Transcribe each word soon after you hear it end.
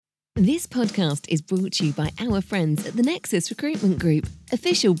This podcast is brought to you by our friends at the Nexus Recruitment Group,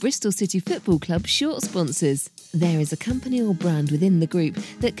 official Bristol City Football Club short sponsors. There is a company or brand within the group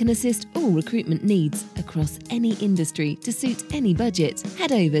that can assist all recruitment needs across any industry to suit any budget.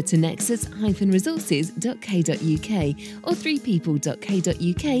 Head over to nexus-resources.co.uk or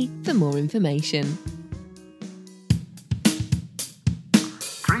 3people.co.uk for more information.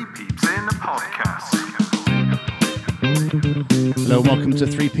 Three Peeps in a Podcast. Hello and welcome to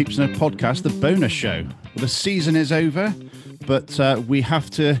Three Peeps in a Podcast, the bonus show. Well, the season is over, but we have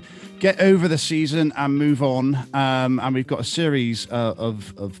to get over the season and move on. And we've got a series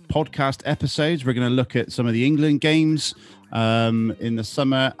of podcast episodes. We're going to look at some of the England games in the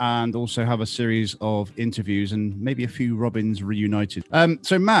summer and also have a series of interviews and maybe a few Robins reunited.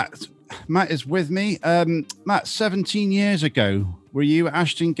 So Matt is with me. Matt, 17 years ago, were you at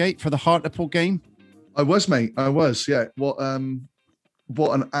Ashton Gate for the Hartlepool game? I was, mate. I was, yeah. What an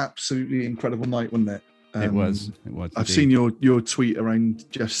absolutely incredible night, wasn't it? It was. I've seen your tweet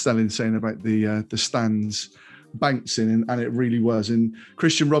around Jeff Stelling saying about the stands bouncing, and it really was. And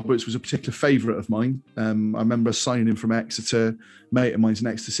Christian Roberts was a particular favourite of mine. I remember signing him from Exeter. Mate of mine's an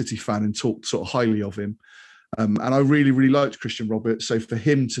Exeter City fan and talked sort of highly of him. And I really, really liked Christian Roberts. So for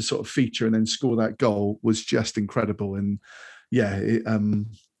him to sort of feature and then score that goal was just incredible. And yeah, it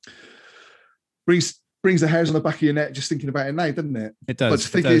brings the hairs on the back of your neck just thinking about it now, doesn't it? It does. But to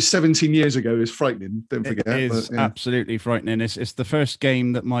think it's 17 years ago is frightening. Don't forget. It is absolutely frightening. It's the first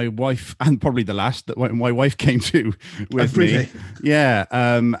game that my wife, and probably the last, that my wife came to with me. Yeah.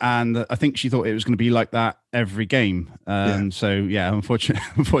 And I think she thought it was going to be like that every game. So yeah,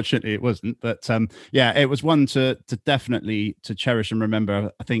 unfortunately it wasn't. But yeah, it was one to definitely to cherish and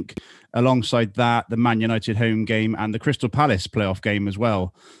remember. I think alongside that, the Man United home game and the Crystal Palace playoff game as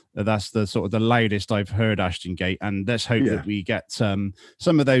well. That's the sort of the loudest I've heard Ashton Gate, and let's hope that we get some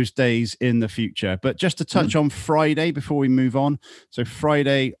of those days in the future. But just to touch on Friday before we move on. So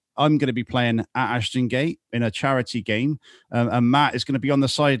Friday, I'm going to be playing at Ashton Gate in a charity game, and Matt is going to be on the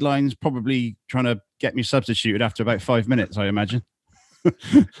sidelines, probably trying to get me substituted after about 5 minutes, I imagine.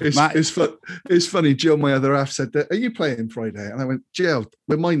 It's funny. Jill, my other half, said that, "Are you playing Friday?" And I went, "Jill,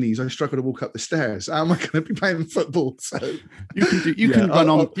 with my knees, I struggle to walk up the stairs. How am I going to be playing football?" So you can run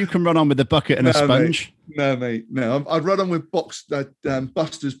on with the bucket and a sponge. Mate. No. I'd run on with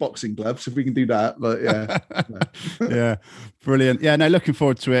Buster's boxing gloves if we can do that. But yeah, yeah, brilliant. Yeah, no, looking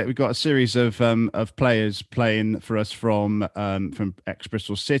forward to it. We've got a series of players playing for us from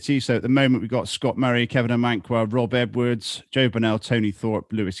ex-Bristol City. So at the moment, we've got Scott Murray, Kevin Amankwah, Rob Edwards, Joe Burnell, Tony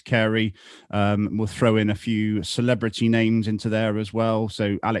Thorpe, Lewis Carey. We'll throw in a few celebrity names into there as well.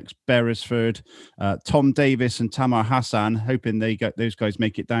 So Alex Beresford, Tom Davis, and Tamar Hassan. Hoping those guys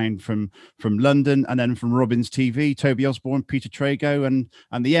make it down from London, and then from Robins TV, Toby Osborne, Peter Trago, and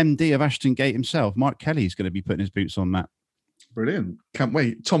the MD of Ashton Gate himself, Mark Kelly, is going to be putting his boots on that. Brilliant. Can't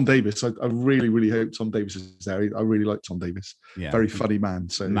wait. Tom Davis. I really, really hope Tom Davis is there. I really like Tom Davis. Yeah. Very funny man.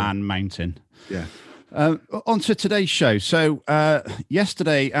 So Mountain. Yeah. On to today's show. So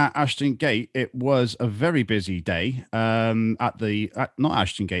yesterday at Ashton Gate, it was a very busy day not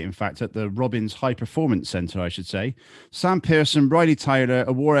Ashton Gate, in fact, at the Robins High Performance Centre, I should say. Sam Pearson, Riley Tyler,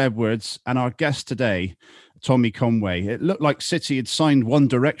 Awar Edwards, and our guest today, Tommy Conway. It looked like City had signed One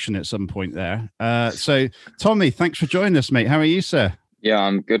Direction at some point there. So Tommy, thanks for joining us, mate. How are you, sir? Yeah,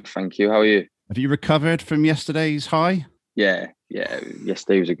 I'm good, thank you. How are you? Have you recovered from yesterday's high? Yeah.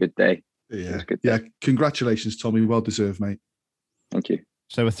 Yesterday was a good day. Yeah. Congratulations, Tommy. Well deserved, mate. Thank you.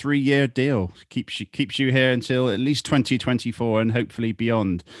 So a 3-year deal keeps you here until at least 2024 and hopefully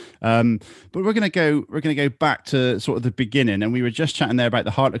beyond. But we're going to go back to sort of the beginning, and we were just chatting there about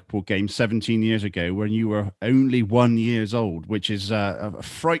the Hartlepool game 17 years ago when you were only 1 year old, which is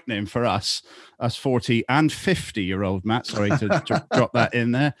frightening for us 40 and 50-year-old Matt. Sorry to drop that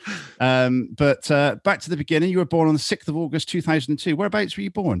in there. But back to the beginning. You were born on the 6th of August 2002. Whereabouts were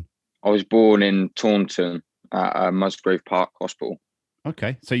you born? I was born in Taunton at Musgrave Park Hospital.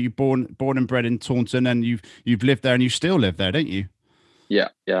 Okay, so you born and bred in Taunton, and you've lived there, and you still live there, don't you? Yeah,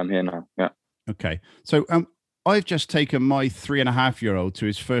 I'm here now. Yeah. Okay, so I've just taken my 3.5-year-old to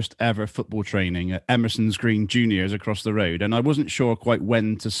his first ever football training at Emerson's Green Juniors across the road, and I wasn't sure quite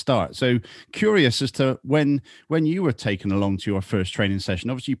when to start. So curious as to when you were taken along to your first training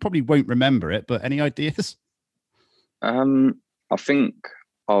session. Obviously, you probably won't remember it, but any ideas? I think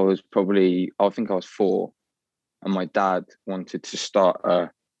I was 4. And my dad wanted to start a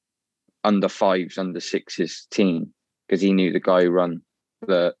under 5s, under 6s team because he knew the guy who run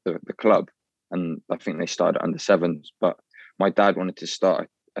the club. And I think they started under 7s. But my dad wanted to start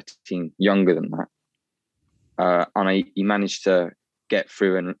a team younger than that. And he managed to get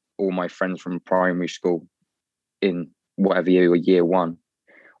through and all my friends from primary school in whatever year one,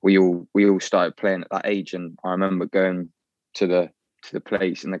 we all started playing at that age. And I remember going to the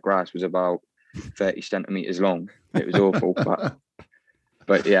place, and the grass was about 30 centimeters long. It was awful,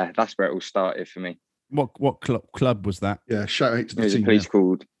 but yeah, that's where it all started for me. What club was that? Yeah, shout out to the There's team. a place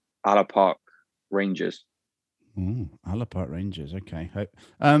called Alla Park Rangers. Oh, Alla Park Rangers. Okay.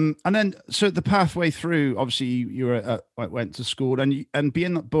 And then, so the pathway through, obviously you were went to school, and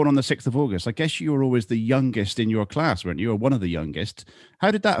being born on the 6th of August, I guess you were always the youngest in your class, weren't you? You were one of the youngest. How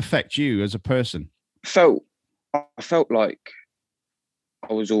did that affect you as a person? I felt like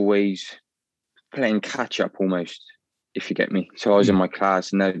I was always playing catch up almost, if you get me. So I was in my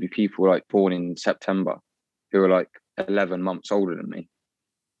class, and there'd be people like born in September who were like 11 months older than me.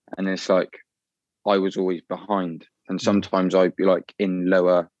 And it's like, I was always behind, and sometimes I'd be like in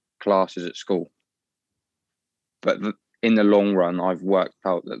lower classes at school. But in the long run, I've worked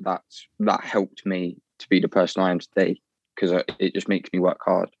out that helped me to be the person I am today, because it just makes me work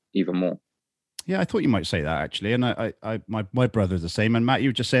hard even more. Yeah, I thought you might say that actually, and my brother's the same. And Matt, you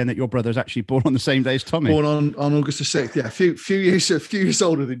were just saying that your brother's actually born on the same day as Tommy. Born on August the 6th. Yeah, a few years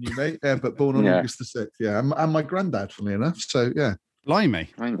older than you, mate. Yeah, but born on August the 6th. Yeah, and my granddad, funnily enough. So yeah. Blimey.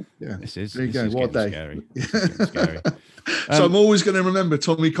 Yeah. There you go. What a day. Scary. Scary. So I'm always going to remember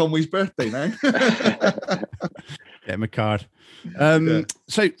Tommy Conway's birthday now. Get him a card.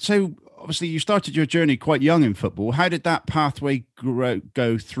 So obviously you started your journey quite young in football. How did that pathway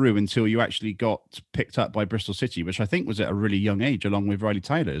go through until you actually got picked up by Bristol City, which I think was at a really young age, along with Riley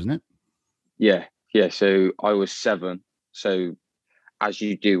Tyler, isn't it? Yeah. So I was 7. So as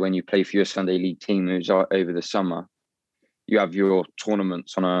you do when you play for your Sunday League team, it was over the summer. You have your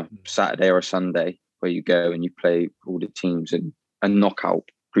tournaments on a Saturday or a Sunday where you go and you play all the teams in a knockout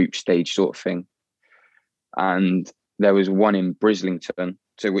group stage sort of thing. And there was one in Brislington,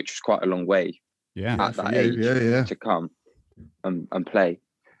 which was quite a long way at that age to come and play.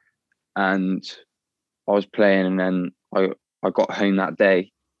 And I was playing, and then I got home that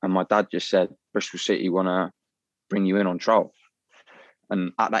day, and my dad just said, Bristol City want to bring you in on trial.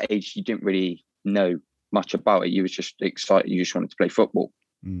 And at that age, you didn't really know much about it. You was just excited. You just wanted to play football.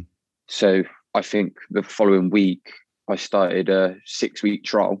 So I think the following week, I started a 6-week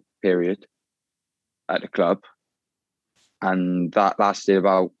trial period at the club. And that lasted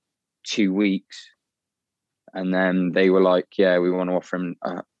about 2 weeks. And then they were like, yeah, we want to offer him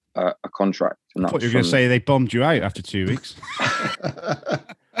a contract. And I thought you were going to say they bombed you out after 2 weeks.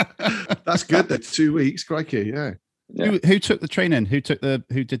 That's good. That's 2 weeks. Crikey, yeah. Who took the training? Who did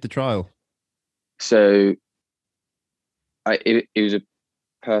the trial? So it was a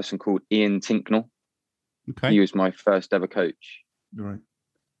person called Ian Tinknell. Okay. He was my first ever coach. Right.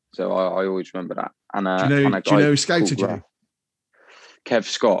 So I always remember that. And do you know who scouted you? Kev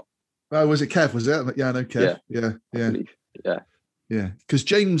Scott. Oh, was it Kev? Was it? Yeah, I know Kev. Yeah. Because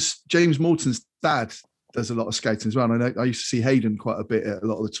James Morton's dad does a lot of scouting as well. And I used to see Hayden quite a bit at a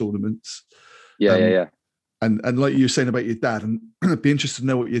lot of the tournaments. Yeah. And like you were saying about your dad, and I'd be interested to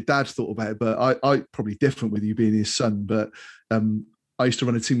know what your dad thought about it. But I probably different with you being his son. But I used to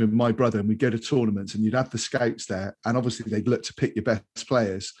run a team with my brother, and we'd go to tournaments, and you'd have the scouts there, and obviously they'd look to pick your best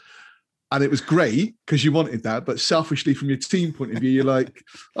players. And it was great because you wanted that, but selfishly from your team point of view, you're like,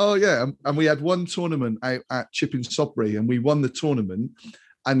 oh yeah. And we had one tournament out at Chipping Sodbury, and we won the tournament.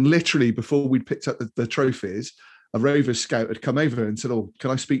 And literally before we picked up the trophies, a Rovers scout had come over and said, oh,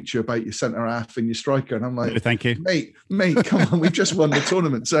 can I speak to you about your centre half and your striker? And I'm like, thank you, mate, come on, we've just won the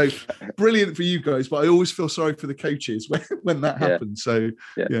tournament. So brilliant for you guys, but I always feel sorry for the coaches when that happens. So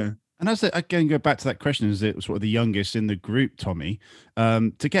yeah. And again, go back to that question, is it sort of the youngest in the group, Tommy,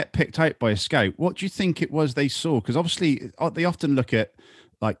 to get picked out by a scout? What do you think it was they saw? Because obviously they often look at,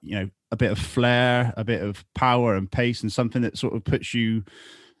 like, you know, a bit of flair, a bit of power and pace, and something that sort of puts you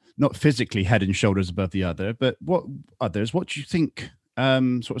not physically head and shoulders above the other. But what do you think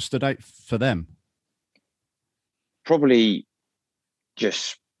sort of stood out for them? Probably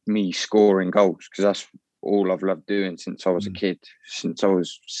just me scoring goals, because that's all I've loved doing since I was a kid, since I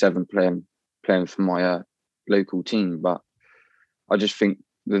was 7, playing for my local team. But I just think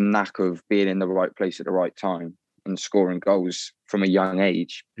the knack of being in the right place at the right time and scoring goals from a young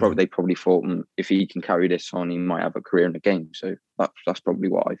age, they probably thought, if he can carry this on, he might have a career in the game. So that's probably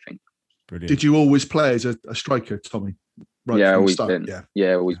what I think. Brilliant. Did you always play as a striker, Tommy? Right, yeah, always been.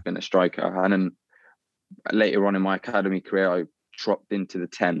 Yeah, always been a striker. And then later on in my academy career, I dropped into the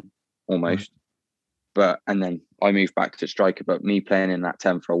 10 almost. Right. And then I moved back to striker. But me playing in that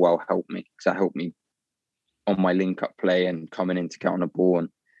 10 for a while helped me, because that helped me on my link-up play and coming in to get on the ball, and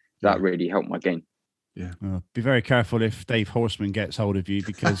that really helped my game. Yeah. Be very careful if Dave Horseman gets hold of you,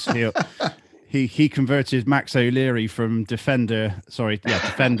 because he converted Max O'Leary from defender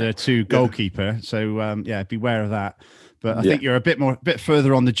to goalkeeper. So beware of that. But I think you're a bit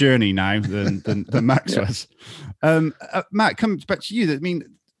further on the journey now than Max was. Matt, comes back to you. I mean,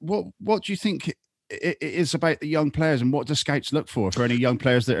 what do you think it is about the young players, and what do scouts look for any young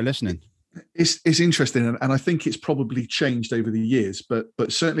players that are listening? It's interesting, and I think it's probably changed over the years, but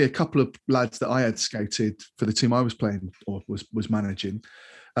certainly a couple of lads that I had scouted for the team I was playing or was managing,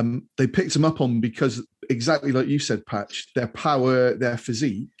 they picked them up on because exactly like you said, Patch, their power, their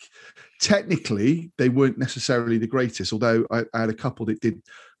physique. Technically, they weren't necessarily the greatest, although I had a couple that did.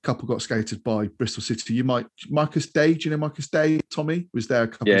 Couple got scouted by Bristol City. Marcus Day, do you know Marcus Day? Tommy was there a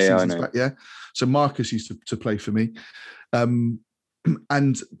couple of seasons back. Yeah. So Marcus used to play for me. And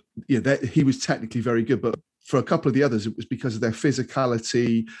he was technically very good, but for a couple of the others, it was because of their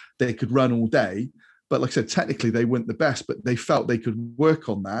physicality. They could run all day, but like I said, technically they weren't the best, but they felt they could work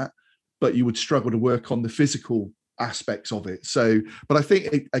on that, but you would struggle to work on the physical aspects of it. So, but I think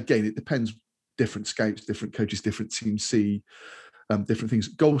it depends. Different scouts, different coaches, different teams see different things.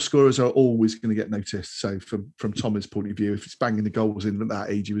 Goal scorers are always going to get noticed. So from Thomas' point of view, if he's banging the goals in at that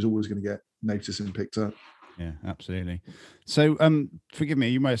age, he was always going to get noticed and picked up. Yeah, absolutely. So, forgive me,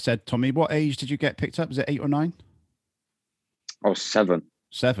 you might have said, Tommy, what age did you get picked up? Was it 8 or 9? I was 7.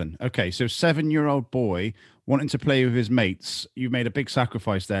 7. Okay, so 7-year-old boy wanting to play with his mates. You made a big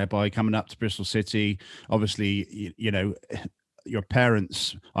sacrifice there by coming up to Bristol City. Obviously, you know, your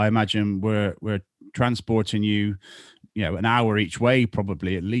parents, I imagine, were transporting you, an hour each way,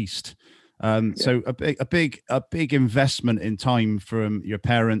 probably at least. So a big investment in time from your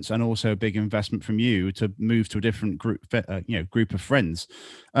parents, and also a big investment from you to move to a different group of friends.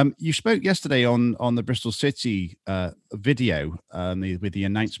 You spoke yesterday on the Bristol City video with the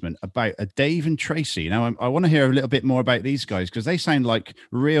announcement about Dave and Tracy. Now I want to hear a little bit more about these guys, because they sound like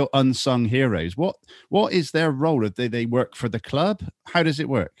real unsung heroes. What is their role? Do they work for the club? How does it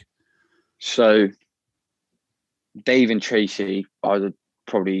work? So Dave and Tracy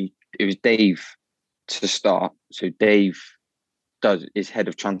it was Dave to start. So Dave is head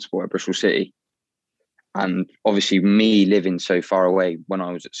of transport at Bristol City. And obviously me living so far away when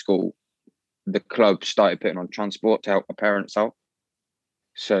I was at school, the club started putting on transport to help my parents out.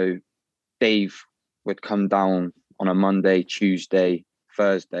 So Dave would come down on a Monday, Tuesday,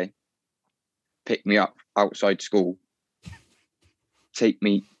 Thursday, pick me up outside school, take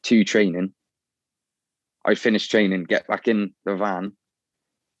me to training. I'd finish training, get back in the van,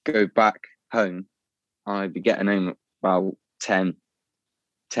 go back home. I'd be getting home about 10-ish,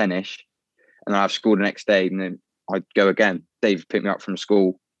 and then I'd have school the next day, and then I'd go again. Dave picked me up from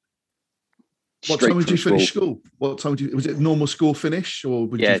school. What time did you finish school? What time was it normal school finish, or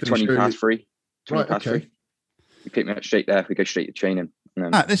would you finish 20 past 3. Right, okay. You pick me up straight there. We go straight to training.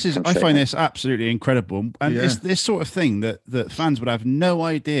 I find this absolutely incredible, and it's this sort of thing that fans would have no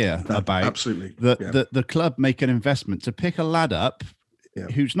idea about. Absolutely, that the club make an investment to pick a lad up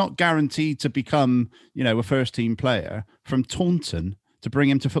who's not guaranteed to become, a first team player, from Taunton to bring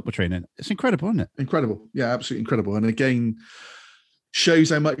him to football training. It's incredible, isn't it? Incredible, yeah, absolutely incredible. And again, shows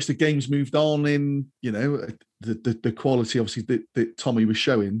how much the game's moved on in, the quality, obviously, that Tommy was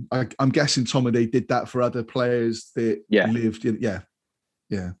showing. I'm guessing, Tommy, they did that for other players that lived in, yeah.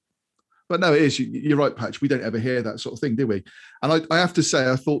 But no, it is. You're right, Patch. We don't ever hear that sort of thing, do we? And I have to say,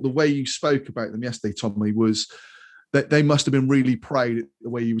 I thought the way you spoke about them yesterday, Tommy, was that they must have been really proud at the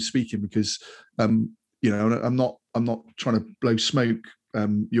way you were speaking, because, I'm not trying to blow smoke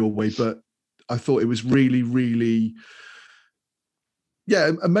your way, but I thought it was really, really,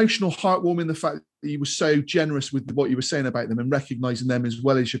 emotional, heartwarming, the fact that you were so generous with what you were saying about them and recognizing them as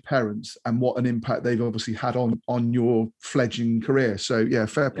well as your parents, and what an impact they've obviously had on your fledgling career. So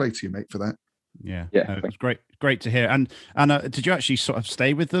fair play to you, mate, for that. It was great to hear. And did you actually sort of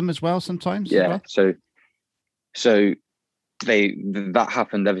stay with them as well sometimes? So that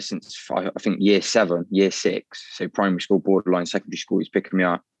happened ever since, I think, year 7, year 6. So primary school, borderline, secondary school, he's picking me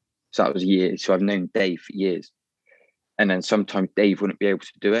up. So that was a year. So I've known Dave for years. And then sometimes Dave wouldn't be able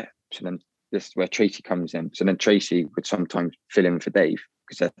to do it. So then this is where Tracy comes in. So then Tracy would sometimes fill in for Dave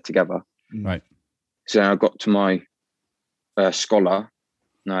because they're together. Right. So then I got to my scholar.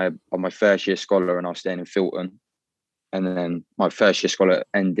 And on my first year scholar, and I was staying in Filton. And then my first year scholar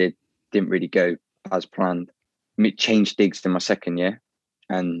ended, didn't really go as planned. Changed digs in my second year,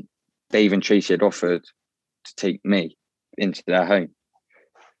 and Dave and Tracy had offered to take me into their home.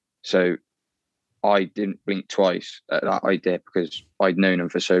 So I didn't blink twice at that idea, because I'd known them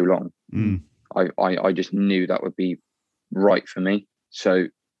for so long. I just knew that would be right for me. So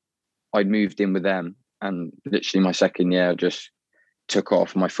I'd moved in with them, And literally my second year, I just took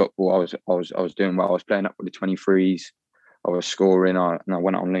off my football. I was doing well. I was playing up with the 23s. I was scoring. And I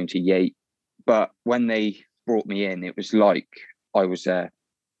went on loan to Yate. But when they brought me in, it was like I was their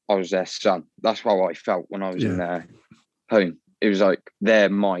son. That's how I felt when I was in their home. It was like they're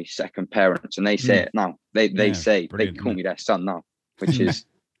my second parents, and they say it now. They call me their son now, which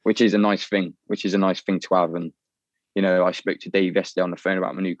is a nice thing. Which is a nice thing to have. And I spoke to Dave yesterday on the phone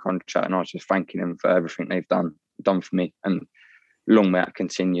about my new contract, and I was just thanking him for everything they've done for me, and long may that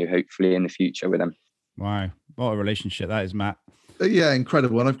continue, hopefully in the future with them. Wow, what a relationship that is, Matt. Yeah,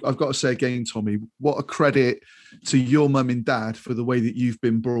 incredible. And I've got to say again, Tommy, what a credit to your mum and dad for the way that you've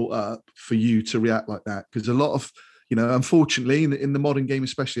been brought up for you to react like that. Because a lot of, unfortunately, in the modern game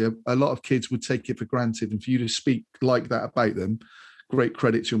especially, a lot of kids would take it for granted. And for you to speak like that about them, great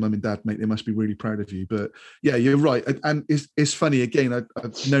credit to your mum and dad, mate. They must be really proud of you. But yeah, you're right. And it's funny, again,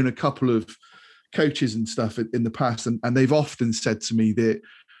 I've known a couple of coaches and stuff in the past, and they've often said to me that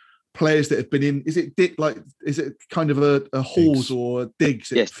players that have been in, is it kind of a halls or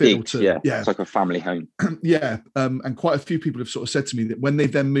digs? Yes, digs, yeah. It's like a family home. Yeah. And quite a few people have sort of said to me that when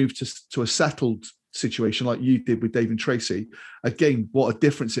they've then moved to a settled situation like you did with Dave and Tracy, again, what a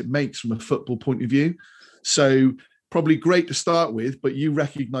difference it makes from a football point of view. So probably great to start with, but you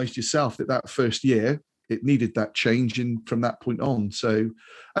recognised yourself that first year, it needed that change, and from that point on. So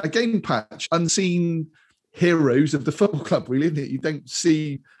again, Patch, unseen heroes of the football club, really, isn't it? You don't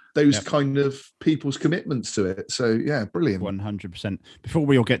see those kind of people's commitments to it. So yeah, brilliant. 100%. Before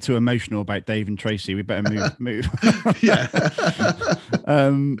we all get too emotional about Dave and Tracy, we better move. Yeah.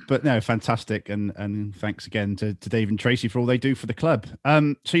 But no, fantastic. And thanks again to Dave and Tracy for all they do for the club.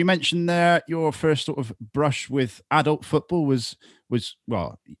 So you mentioned there your first sort of brush with adult football was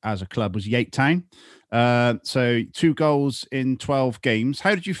well, as a club, was Yate Town. So 2 goals in 12 games.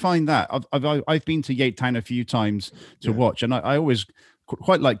 How did you find that? I've been to Yate Town a few times to watch, and I always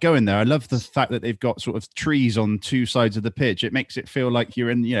quite like going there. I love the fact that they've got sort of trees on 2 sides of the pitch. It makes it feel like you're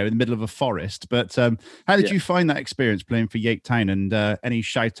in the middle of a forest. But how did you find that experience playing for Yate Town, and any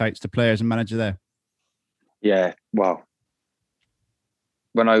shout outs to players and manager there? Yeah, well,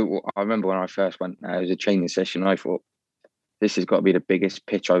 I remember when I first went there, it was a training session. I thought, this has got to be the biggest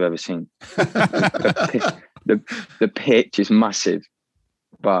pitch I've ever seen. The pitch is massive.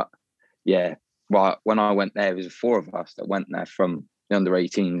 But yeah, well, when I went there, it was 4 of us that went there from the under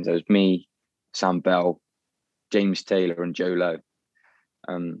 18s. There was me, Sam Bell, James Taylor, and Joe Lowe.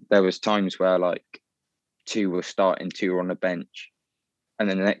 There was times where like 2 were starting, 2 were on the bench, and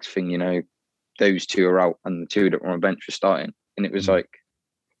then the next thing those 2 are out, and the 2 that were on the bench were starting. And it was like,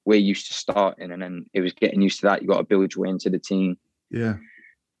 we're used to starting, and then it was getting used to that. You got to build your way into the team. Yeah.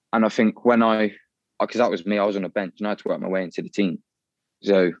 And I think because that was me, I was on a bench and I had to work my way into the team.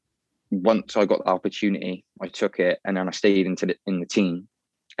 So once I got the opportunity, I took it, and then I stayed in the team.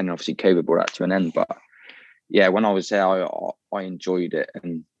 And obviously COVID brought that to an end. But yeah, when I was there, I enjoyed it,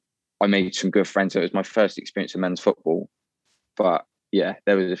 and I made some good friends. So it was my first experience of men's football. But yeah,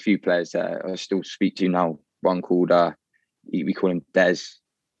 there was a few players there I still speak to now. One called, we call him Des.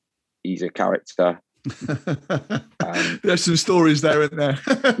 He's a character. There's some stories there, isn't there?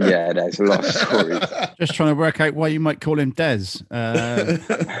 Yeah, there's a lot of stories. Just trying to work out why you might call him Des.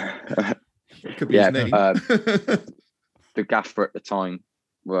 Could be his name. The gaffer at the time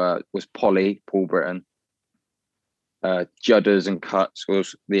was Paul Britton. Judders and Cuts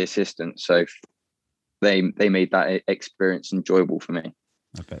was the assistant. So they made that experience enjoyable for me.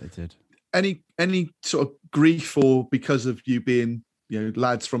 I bet they did. Any sort of grief, or because of you being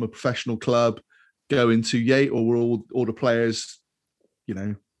lads from a professional club going to Yate, or were all the players,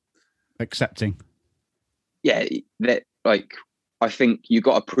 accepting? Yeah, I think you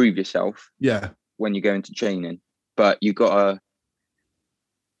got to prove yourself. Yeah, when you go into training, but you got to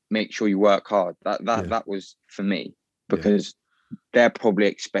make sure you work hard. That was for me, because they're probably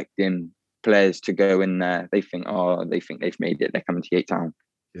expecting players to go in there. They think they've made it. They're coming to Yate Town.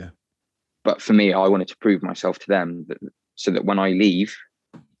 Yeah, but for me, I wanted to prove myself to them so that when I leave,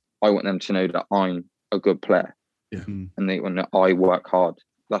 I want them to know that I'm a good player. Yeah. And they want that I work hard.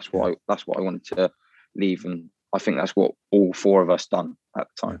 That's what I wanted to leave, and I think that's what all 4 of us done at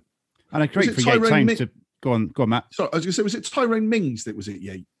the time. And a great for Yate Town to go on, Matt. Sorry, I was going to say, was it Tyrone Mings that was at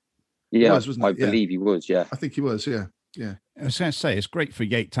Yate? Yeah, I believe he was. Yeah, I think he was. Yeah. I was going to say, it's great for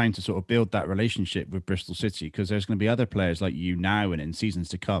Yate Town to sort of build that relationship with Bristol City, because there's going to be other players like you now and in seasons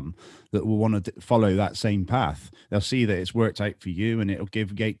to come that will want to follow that same path. They'll see that it's worked out for you, and it'll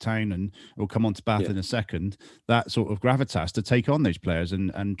give Yate Town, and we'll come on to Bath in a second, that sort of gravitas to take on those players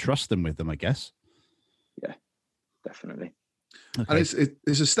and trust them with them, I guess. Yeah, definitely. Okay. And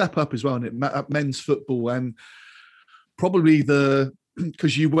it's a step up as well, and men's football, and probably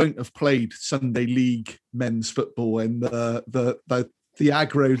because you won't have played Sunday League men's football and the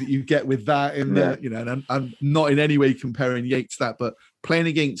aggro that you get with that, and and I'm not in any way comparing Yates to that, but playing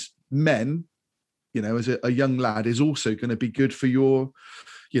against men, as a young lad, is also going to be good for your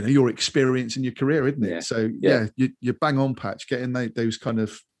experience in your career, isn't it? Yeah. So you bang on, Patch. Getting those kind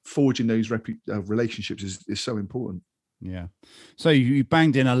of forging those relationships is so important. Yeah. So you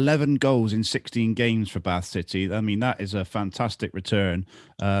banged in 11 goals in 16 games for Bath City. I mean, that is a fantastic return.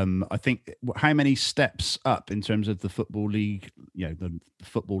 I think, how many steps up in terms of the football league, the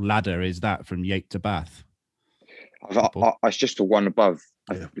football ladder, is that from Yate to Bath? It's just a one above,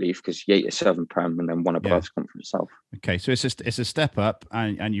 I believe, because Yate is Southern Prem and then one above Conference South. Okay, so it's a step up,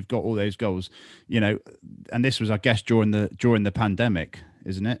 and you've got all those goals, and this was, I guess, during the pandemic,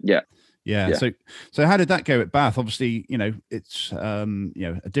 isn't it? Yeah. So how did that go at Bath? Obviously, it's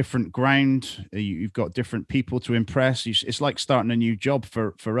a different ground. You've got different people to impress. It's like starting a new job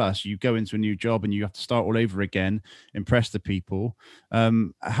for us. You go into a new job and you have to start all over again, impress the people.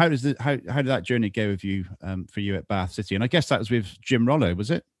 How did that journey go with you, for you at Bath City? And I guess that was with Jim Rollo,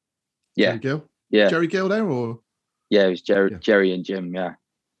 was it? Yeah. Jerry Gill? Yeah. Jerry Gill there, or? Yeah, it was Jerry and Jim. Yeah.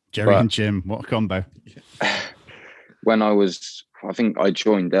 Jerry and Jim, what a combo! When I think I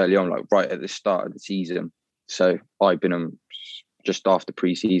joined early on, like right at the start of the season. So I've been just after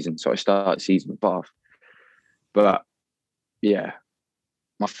pre-season. So I started the season with Bath. But yeah,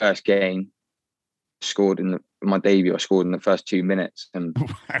 my first game, my debut, I scored in the first 2 minutes. And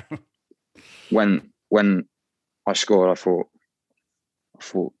when I scored, I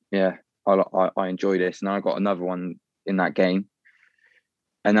thought, yeah, I enjoy this. And I got another one in that game.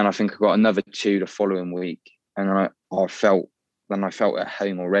 And then I think I got another 2 the following week. And I felt at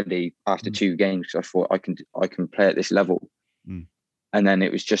home already after 2 games, because I thought I can play at this level. And then it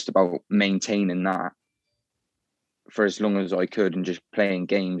was just about maintaining that for as long as I could and just playing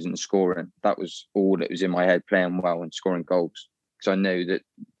games and scoring. That was all that was in my head, playing well and scoring goals, because I know that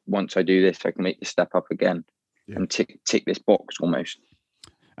once I do this, I can make the step up again and tick this box almost.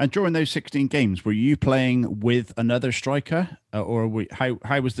 And during those 16 games, were you playing with another striker, or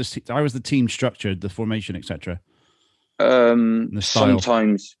how was the team structured, the formation, etc.?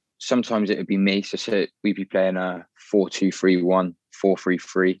 Sometimes it would be me. So we'd be playing a 4-2-3-1,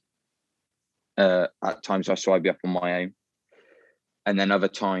 4-3-3. At times, I'd be up on my own, and then other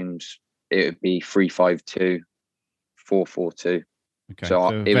times it would be 3-5-2, 4-4-2. Okay,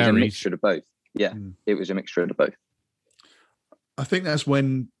 so it was a mixture of both. Yeah, it was a mixture of both. I think that's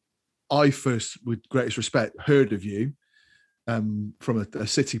when I first, with greatest respect, heard of you. From a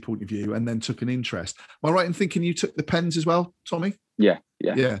City point of view, and then took an interest. Am I right in thinking you took the pens as well, Tommy? Yeah.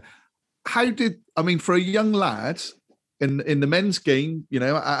 How for a young lad in the men's game,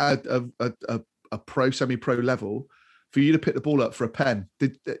 at a pro, semi-pro level, for you to pick the ball up for a pen,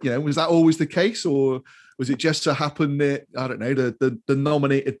 was that always the case, or was it just to happen that, I don't know, the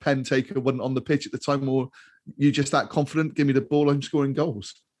nominated pen taker wasn't on the pitch at the time, or you just that confident? Give me the ball, I'm scoring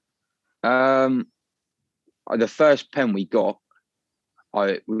goals. The first pen we got,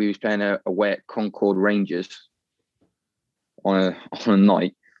 we was playing away at Concord Rangers on a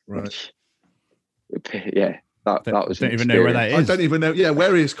night. Right. Yeah, that was. I don't even know where that is. I don't even know. Yeah,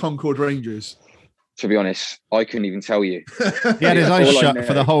 where is Concord Rangers? To be honest, I couldn't even tell you. He had his eyes shut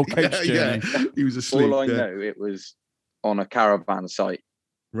for the whole coach journey. Yeah, he was asleep. All I know, it was on a caravan site.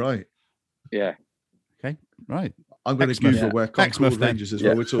 Right. Yeah. Okay. Right. I'm going to Google where Concord Rangers is.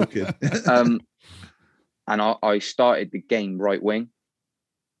 While we're talking. And I started the game right wing,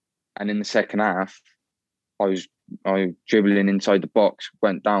 and in the second half, I was dribbling inside the box,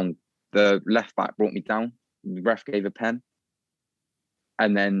 went down. The left back brought me down. The ref gave a pen,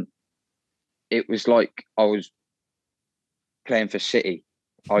 and then it was like I was playing for City.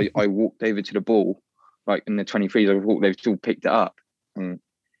 I walked over to the ball, like in the 23s. I walked over, still picked it up, and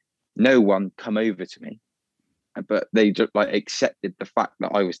no one come over to me. But they just accepted the fact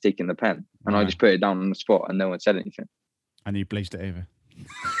that I was taking the pen, and I just put it down on the spot, and no one said anything. And you blazed it over.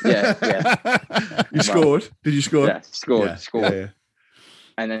 Yeah. You scored? Did you score? Yeah, scored. Yeah.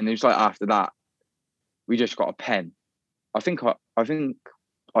 And then it was after that, we just got a pen. I think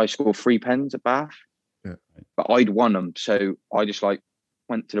I scored 3 pens at Bath, but I'd won them, so I just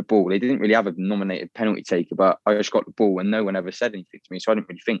went to the ball. They didn't really have a nominated penalty taker, but I just got the ball, and no one ever said anything to me, so I didn't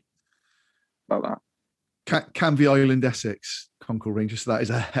really think about that. Canvey Island, Essex, Concord Rangers. So that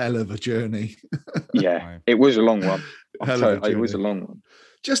is a hell of a journey. Yeah, it was a long one. It was a long one.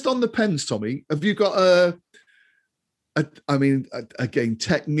 Just on the pens, Tommy, have you got I mean, again,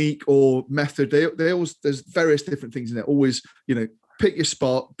 technique or method. They always, there's various different things in it. Always, pick your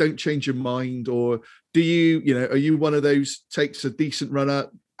spot. Don't change your mind. Or do you, are you one of those takes a decent run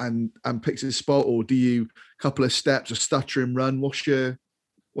up and picks his spot, or do you couple of steps, a stuttering run? What's your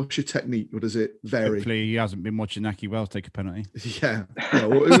technique, or does it vary? Hopefully, he hasn't been watching Naki Wells take a penalty. Yeah,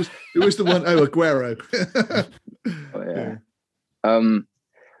 well, it was the one. Oh, Aguero.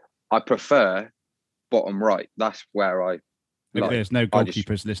 I prefer bottom right. That's where I. There's no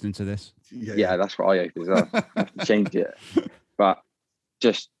goalkeepers listening to this. Yeah, that's what I hope as well. I have to change it, but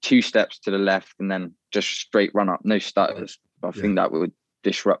just 2 steps to the left and then just straight run up, no stutters. I think that would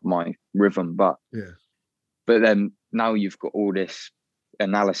disrupt my rhythm. But then now you've got all this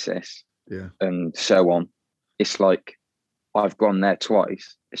analysis, and so on. It's like I've gone there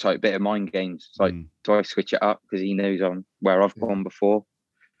twice. It's like a bit of mind games. It's like, do I switch it up because he knows I'm where I've gone before?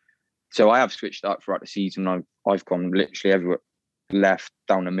 So I have switched up throughout the season. I've gone literally everywhere, left,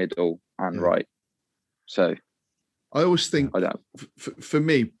 down the middle, and right. So I always think, for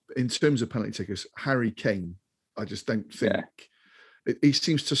me, in terms of penalty takers, Harry Kane, I just don't think he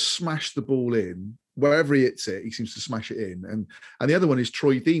seems to smash the ball in wherever he hits it. He seems to smash it in, and the other one is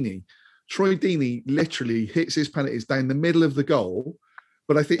Troy Deeney. Troy Deeney literally hits his penalties down the middle of the goal.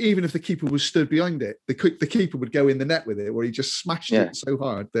 But I think even if the keeper was stood behind it, the keeper would go in the net with it, where he just smashed it so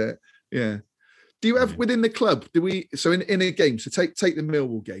hard that. Yeah. Do you have within the club? So in a game? So take the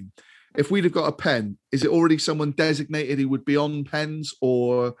Millwall game. If we'd have got a pen, is it already someone designated who would be on pens,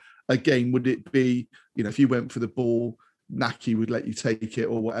 or again would it be if you went for the ball, Naki would let you take it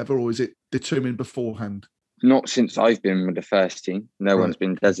or whatever, or is it determined beforehand? Not since I've been with the first team. No one's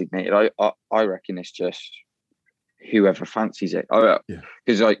been designated. I reckon it's just whoever fancies it.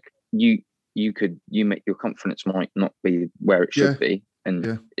 Because like you make your confidence might not be where it should be.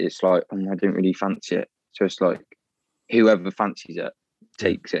 And it's like, I don't really fancy it. So it's like, whoever fancies it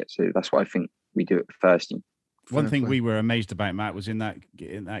takes it. So that's what I think we do at the first team. One thing we were amazed about, Matt, was in that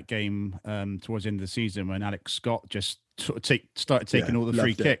game towards the end of the season when Alex Scott just sort of started taking all the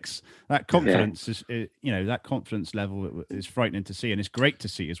free kicks. That confidence is, that confidence level is frightening to see, and it's great to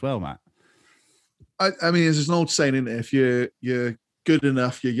see as well, Matt. I mean, there's an old saying, isn't it? If you're good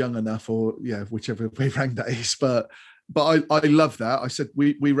enough, you're young enough, or whichever way round that is, But I love that. I said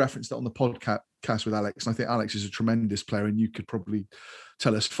we referenced it on the podcast with Alex, and I think Alex is a tremendous player, and you could probably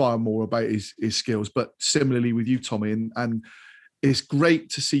tell us far more about his skills. But similarly with you, Tommy, and it's great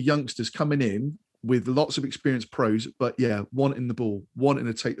to see youngsters coming in with lots of experienced pros, but wanting the ball, wanting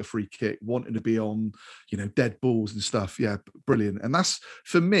to take the free kick, wanting to be on, dead balls and stuff. Yeah, brilliant. And that's,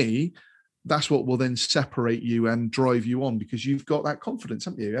 for me, that's what will then separate you and drive you on, because you've got that confidence,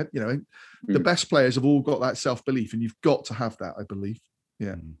 haven't you? The best players have all got that self-belief, and you've got to have that, I believe.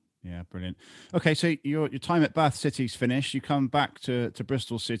 Yeah. Yeah, brilliant. Okay, so your time at Bath City's finished. You come back to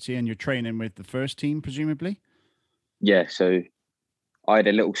Bristol City and you're training with the first team, presumably? Yeah, so I had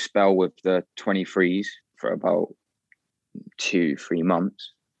a little spell with the 23s for about 2-3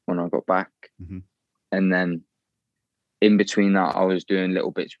 months when I got back. Mm-hmm. And then in between that, I was doing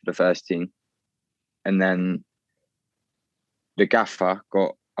little bits for the first team. And then the gaffer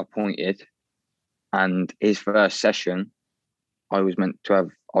got appointed, and his first session, I was meant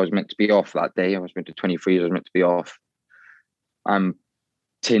to be off that day. I was meant to 23s, I was meant to be off.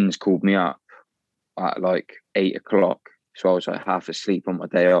 Tins called me up at like 8 o'clock. So I was like half asleep on my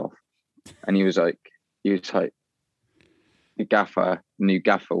day off. And he was like, the new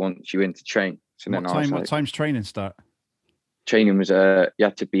gaffer wants you in to train. So then what time's training start? Training was you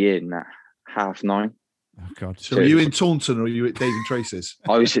had to be in at 9:30. Oh God! So are you in Taunton or are you at Dave and Tracy's?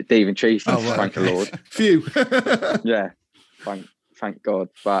 I was at Dave and Tracy's. Thank the Lord. Phew. Yeah, thank God.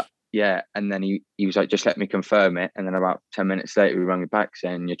 But yeah, and then he was like, just let me confirm it. And then about 10 minutes later, we rang me back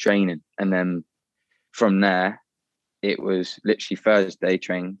saying you're training. And then from there, it was literally Thursday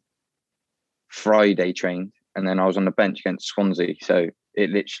trained, Friday trained, and then I was on the bench against Swansea. So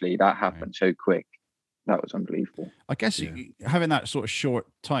that happened so quick. That was unbelievable. I guess having that sort of short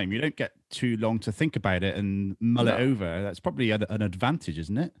time, you don't get too long to think about it and mull it over. That's probably an advantage,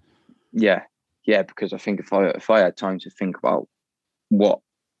 isn't it? Yeah, because I think if I had time to think about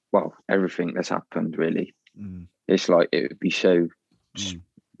everything that's happened, really, it's like it would be so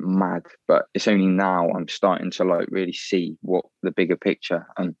mad. But it's only now I'm starting to like really see what the bigger picture,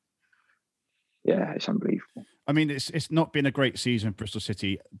 and it's unbelievable. I mean, it's not been a great season for Bristol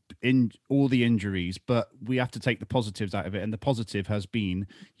City in all the injuries, but we have to take the positives out of it. And the positive has been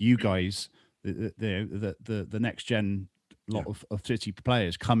you guys, the next gen lot of City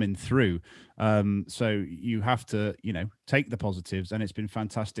players coming through. So you have to, take the positives, and it's been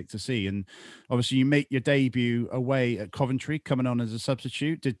fantastic to see. And obviously you make your debut away at Coventry, coming on as a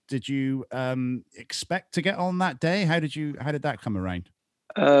substitute. Did you expect to get on that day? How did that come around?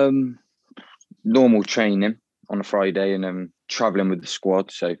 Normal training on a Friday, and traveling with the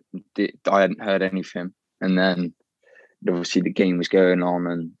squad. So I hadn't heard anything. And then obviously the game was going on,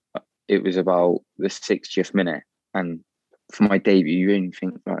 and it was about the 60th minute. And for my debut, you only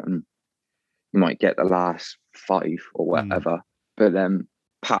think like, you might get the last 5 or whatever. But then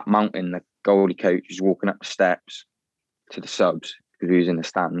Pat Mountain, the goalie coach, was walking up the steps to the subs because he was in the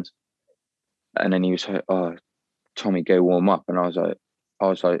stands. And then he was like, "Oh, Tommy, go warm up." And I was like,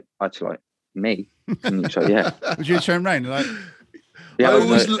 I had to like, "Me?" And he was like, "Yeah." Would you turn around like? Yeah, I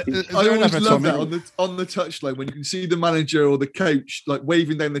always Like, love that on the touchline when you can see the manager or the coach like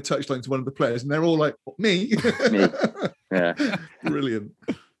waving down the touchline to one of the players, and they're all like, "What, me?" Me. Yeah. Brilliant.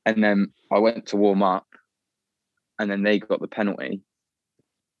 And then I went to warm up, and then they got the penalty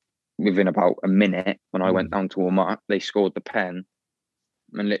within about a minute. When I went down to warm up, they scored the pen,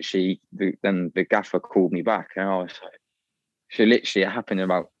 and literally then the gaffer called me back, and I was like, so literally it happened in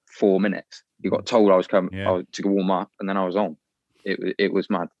about 4 minutes. You got told I was coming to warm up, and then I was on. It was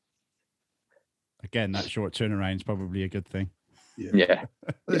mad. Again, that short turnaround is probably a good thing. Yeah.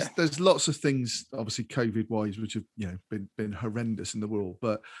 There's lots of things, obviously COVID wise, which have been horrendous in the world,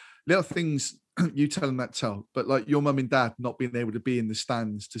 but little things you tell them that tell. But like your mum and dad not being able to be in the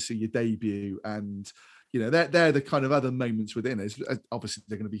stands to see your debut, and they're the kind of other moments within it. Obviously,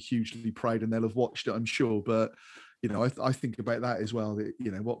 they're going to be hugely proud, and they'll have watched it, I'm sure. But I think about that as well.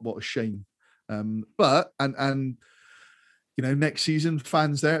 What a shame. But next season,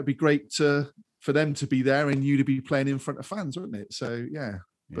 fans there, it'd be great for them to be there and you to be playing in front of fans, wouldn't it? So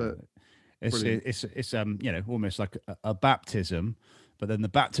but it's almost like a baptism, but then the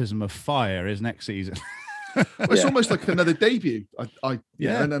baptism of fire is next season. It's almost like another debut. And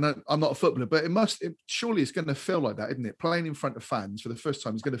I'm not a footballer, but surely it's going to feel like that, isn't it? Playing in front of fans for the first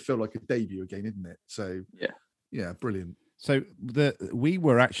time is going to feel like a debut again, isn't it? So yeah, brilliant. So we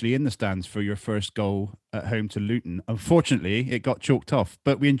were actually in the stands for your first goal at home to Luton. Unfortunately, it got chalked off,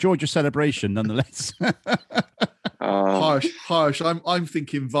 but we enjoyed your celebration nonetheless. Harsh. I'm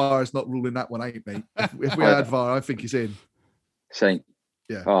thinking VAR is not ruling that one out, mate. If we had VAR, I think he's in. Saint.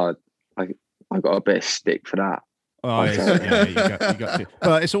 Yeah. I got a bit of stick for that. Oh, you got to.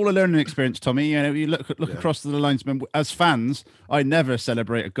 But it's all a learning experience, Tommy. You look across to the linesman. As fans, I never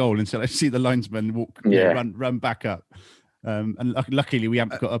celebrate a goal until I see the linesman walk, run back up. And luckily, we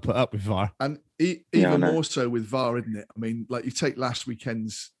haven't got to put up with VAR. And even more so with VAR, isn't it? I mean, like you take last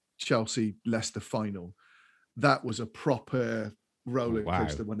weekend's Chelsea-Leicester final. That was a proper roller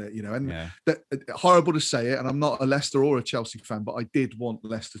coaster, wasn't it? And horrible to say it, and I'm not a Leicester or a Chelsea fan, but I did want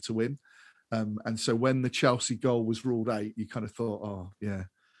Leicester to win. And so when the Chelsea goal was ruled out, you kind of thought, oh yeah,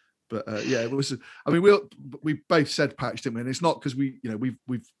 but it was. I mean, we both said, Patch, didn't we? And it's not because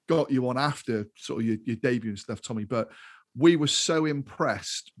we've got you on after sort of your debut and stuff, Tommy, but we were so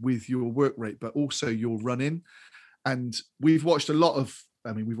impressed with your work rate, but also your running. And we've watched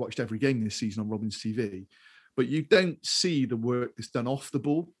we've watched every game this season on Robins TV, but you don't see the work that's done off the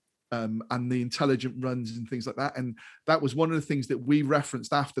ball. And the intelligent runs and things like that. And that was one of the things that we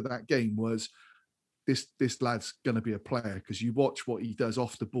referenced after that game was this lad's going to be a player, because you watch what he does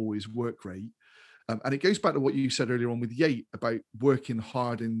off the ball, his work rate. And it goes back to what you said earlier on with Yate about working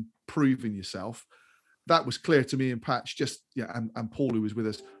hard and proving yourself. That was clear to me and Patch and Paul, who was with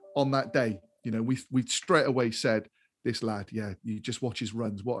us on that day. We straight away said, this lad, you just watch his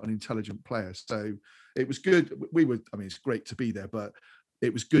runs, what an intelligent player. So it was good. It's great to be there, but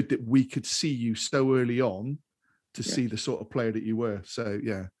it was good that we could see you so early on to see the sort of player that you were. So,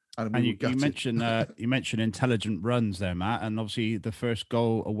 And you mentioned intelligent runs there, Matt, and obviously the first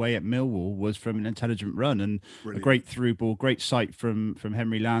goal away at Millwall was from an intelligent run and brilliant. A great through ball, great sight from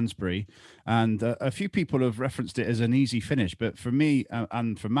Henry Lansbury, and a few people have referenced it as an easy finish, but for me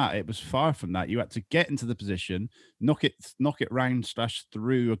and for Matt, it was far from that. You had to get into the position, knock it round /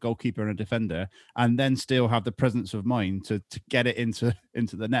 through a goalkeeper and a defender, and then still have the presence of mind to get it into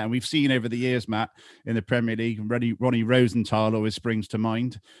the net. And we've seen over the years, Matt, in the Premier League, Ronnie Rosenthal always springs to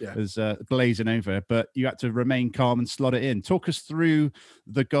mind. As glazing over, but you had to remain calm and slot it in. Talk us through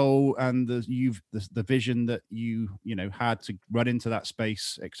the goal and the vision that you had to run into that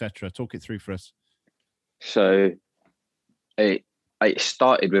space, etc. Talk it through for us. So it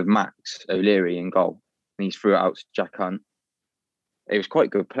started with Max O'Leary in goal, and he threw it out to Jack Hunt. It was quite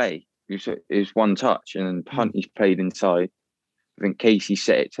good play. It was one touch, and Hunt he's played inside. I think Casey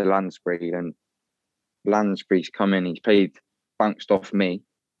set it to Lansbury, and Lansbury's come in. He's bounced off me.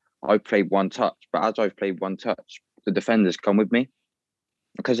 I played one touch, but as I've played one touch, the defenders come with me.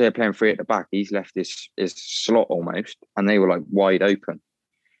 Because they're playing free at the back, he's left his slot almost, and they were like wide open.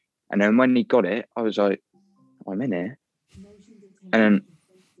 And then when he got it, I was like, I'm in here. And then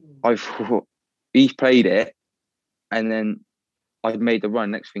I thought, he played it, and then I'd made the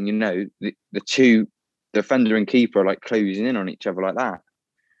run. Next thing you know, the two, defender and keeper, are like closing in on each other like that.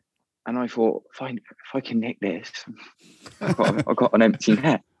 And I thought, if I can nick this, I've got an empty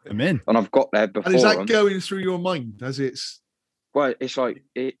net. I'm in. And I've got there before. And is that going through your mind as it's? Well, it's like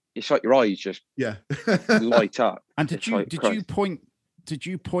your eyes just light up. And did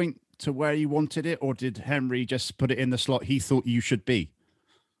you point to where you wanted it, or did Henry just put it in the slot he thought you should be?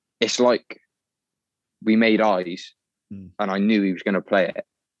 It's like we made eyes, and I knew he was going to play it,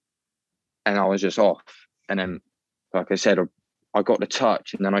 and I was just off. And then, like I said, I got the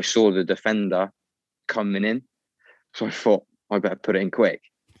touch, and then I saw the defender coming in, so I thought I better put it in quick,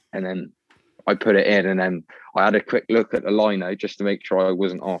 and then I put it in, and then I had a quick look at the lino just to make sure I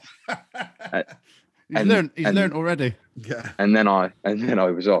wasn't off. He's learned already. Yeah. And then I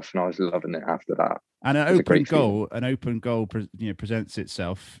was off, and I was loving it after that. And an open goal presents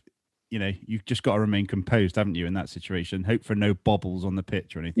itself. You know, you've just got to remain composed, haven't you, in that situation? Hope for no bobbles on the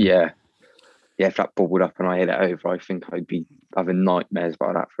pitch or anything. Yeah. If that bobbled up and I hit it over, I think I'd be having nightmares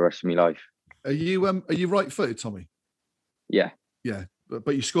about that for the rest of my life. Are you right-footed, Tommy? Yeah. Yeah.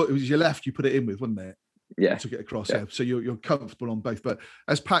 But you scored. It was your left. You put it in with, wasn't it? Yeah. You took it across. Yeah. So you're comfortable on both. But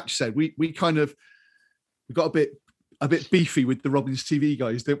as Patch said, we got a bit beefy with the Robins TV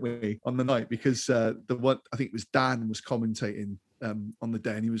guys, didn't we, on the night? Because I think it was Dan was commentating on the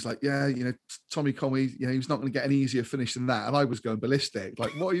day, and he was like, "Yeah, Tommy Conway, he's not going to get any easier finish than that." And I was going ballistic,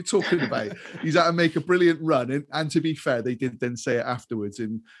 like, "What are you talking about? He's had to make a brilliant run." And to be fair, they did then say it afterwards.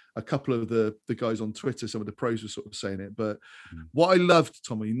 And a couple of the guys on Twitter, some of the pros were sort of saying it. But what I loved,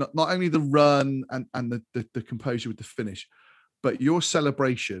 Tommy, not only the run and the composure with the finish, but your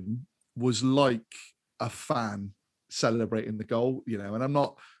celebration was like a fan celebrating the goal, and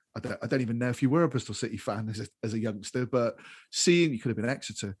I don't even know if you were a Bristol City fan as a youngster, but you could have been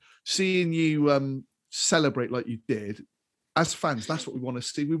Exeter, seeing you celebrate like you did, as fans, that's what we want to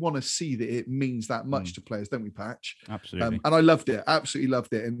see. We want to see that it means that much to players, don't we, Patch? Absolutely. And I loved it, absolutely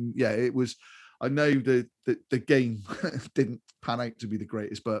loved it. And yeah, it was, I know the game didn't pan out to be the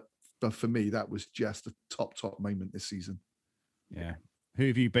greatest, but for me, that was just a top moment this season. Yeah. Who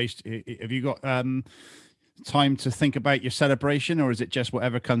have you have you got time to think about your celebration, or is it just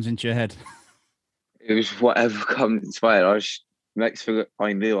whatever comes into your head? It was whatever comes into my head. Next thing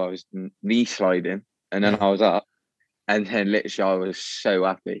I knew, I was knee sliding, and then I was up, and then literally I was so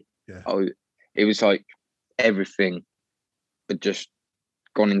happy. Yeah. It was like everything had just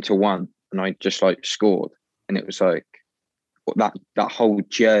gone into one, and I just like scored, and it was like that whole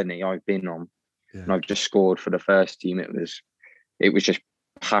journey I've been on, and I've just scored for the first team. It was just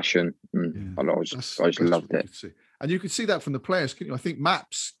passion. I just loved it. And you could see that from the players, couldn't you? I think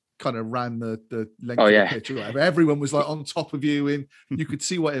Maps kind of ran the length of the pitch or whatever. Everyone was like on top of you, and you could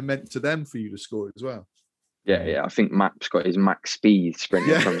see what it meant to them for you to score as well. Yeah. I think Maps got his max speed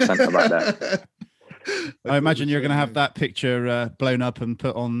sprinting from centre back there. I imagine you're going to have that picture blown up and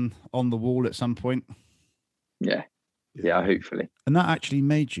put on the wall at some point. Yeah, hopefully. And that actually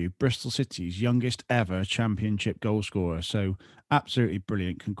made you Bristol City's youngest ever championship goal scorer. So absolutely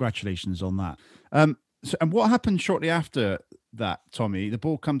brilliant. Congratulations on that. And what happened shortly after that, Tommy? The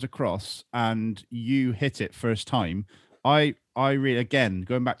ball comes across and you hit it first time. I really, again,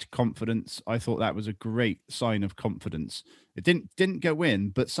 going back to confidence, I thought that was a great sign of confidence. It didn't go in,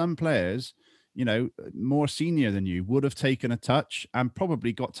 but some players, more senior than you would have taken a touch and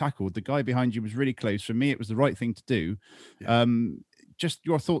probably got tackled. The guy behind you was really close. For me, it was the right thing to do. Yeah. Just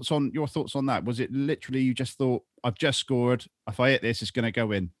your thoughts on that. Was it literally you just thought, I've just scored. If I hit this, it's going to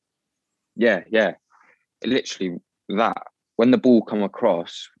go in? Yeah. Literally that. When the ball come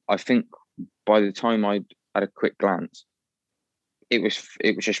across, I think by the time I had a quick glance, it was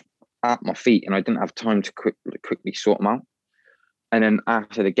just at my feet, and I didn't have time to quickly sort them out. And then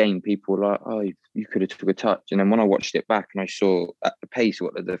after the game, people were like, "Oh, you could have took a touch." And then when I watched it back and I saw at the pace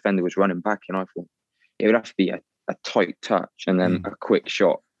what the defender was running back, and I thought it would have to be a tight touch and then a quick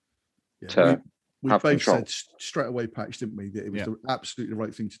shot to we have both control. Said straight away, Patch, didn't we, that it was absolutely the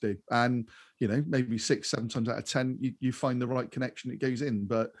right thing to do. And maybe 6-7 times out of 10, you find the right connection, it goes in.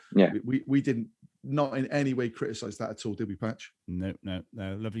 But we didn't. Not in any way criticise that at all, did we, Patch? No.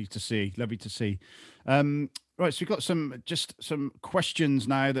 Lovely to see. Right, so we've got some questions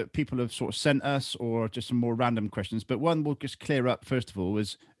now that people have sort of sent us, or just some more random questions. But one we'll just clear up first of all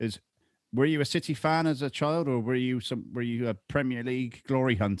is were you a City fan as a child, or were you a Premier League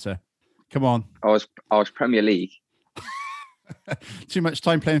glory hunter? Come on. I was Premier League. Too much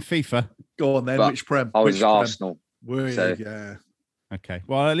time playing FIFA. Go on then. But Which Prem? I was Which Prem? Arsenal. Were you? So- Yeah. Okay.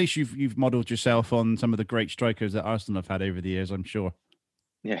 Well, at least you've modelled yourself on some of the great strikers that Arsenal have had over the years, I'm sure.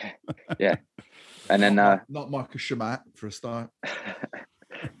 Yeah, yeah. And then not Marcus Shamat for a start.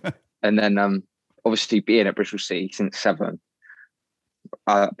 and then obviously being at Bristol City since 7,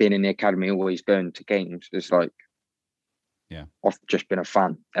 being in the academy, always going to games, is like, yeah, I've just been a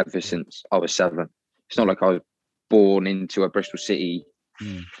fan ever since I was 7. It's not like I was born into a Bristol City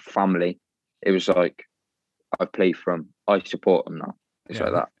family. It was like I support them now. It's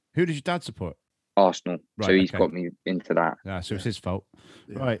like that. Who did your dad support? Arsenal. Right, So he's okay. got me into that. Yeah, so it's his fault.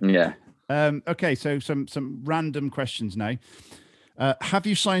 Yeah. Right. Yeah. Okay, so some random questions now. Have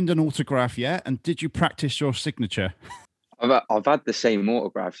you signed an autograph yet? And did you practice your signature? I've had the same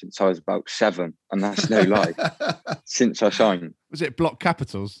autograph since I was about 7, and that's no lie. Since I signed. Was it block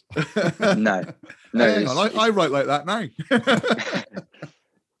capitals? No. Hang on, I write like that now.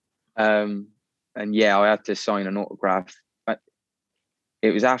 And yeah, I had to sign an autograph.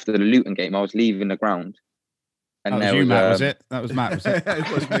 It was after the Luton game. I was leaving the ground, and That was you, Matt, was it? That was Matt, was it?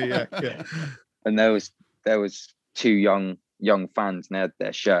 It was me, yeah. And there was 2 young fans, and they had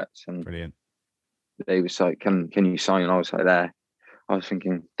their shirts, and Brilliant. they was like, "Can you sign?" And I was like, "There." I was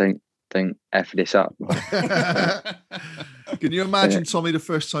thinking, "Don't F this up." Can you imagine, Tommy, the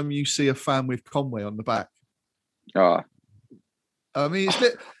first time you see a fan with Conway on the back? Oh, I mean,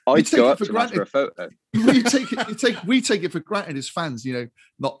 I'd take go it up for to him after a photo. we take it for granted as fans. You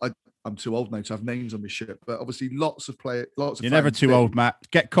know, I'm too old now to have names on my shirt, but obviously lots of You're fans never too do. old, Matt.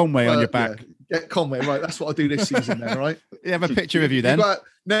 Get Conway on your back. Yeah, get Conway, right? That's what I'll do this season then, right? You have a picture of you then.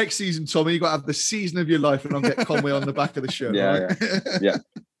 Next season, Tommy, you got to have the season of your life, and I'll get Conway on the back of the shirt. Yeah, right? yeah.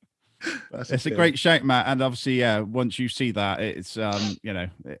 It's a great shout, Matt. And obviously, yeah, once you see that, it's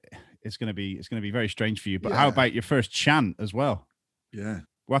it's gonna be very strange for you. But how about your first chant as well? Yeah.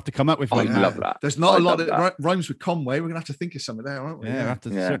 We'll have to come up with I one. love that. There's not I a lot love that rhymes with Conway. We're gonna have to think of something there, aren't we? Yeah, we'll have to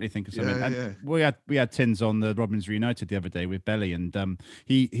certainly think of something. Yeah, And yeah. we had Tins on the Robins Reunited the other day with Belly, and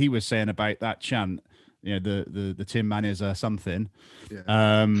he was saying about that chant. You know, the Tin Man is something.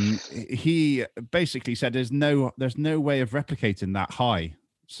 Yeah. He basically said there's no way of replicating that high.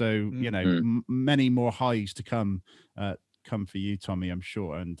 So you know, many more highs to come for you, Tommy, I'm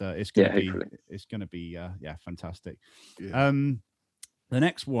sure, and it's going to be fantastic. Yeah. The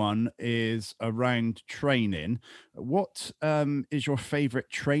next one is around training. What is your favorite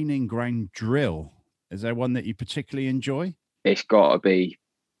training ground drill? Is there one that you particularly enjoy? It's got to be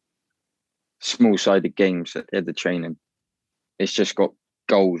small-sided games at the end of training. It's just got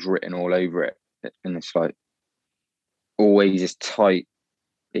goals written all over it, and it's like always is tight.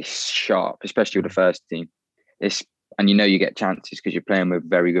 It's sharp, especially with the first team. And you know you get chances because you're playing with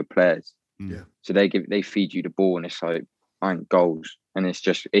very good players. Yeah. So they feed you the ball, and it's like goals, and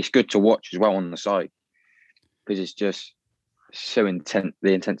it's good to watch as well on the side because it's just so intense.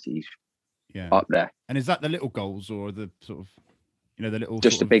 The intensity's up there. And is that the little goals or the sort of the little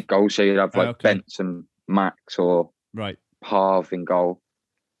just the big goals? So you'd have like Bents and Max or right Harv in goal,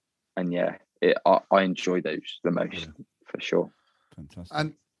 and I enjoy those the most for sure. Fantastic.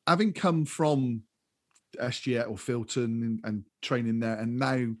 And having come from SGA or Filton and training there, and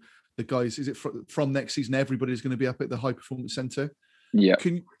now the guys, is it from next season everybody's going to be up at the High Performance Centre? Yeah.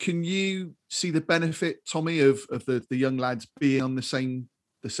 Can you see the benefit, Tommy, of the young lads being on the same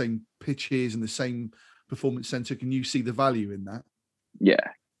pitches and the same performance centre? Can you see the value in that?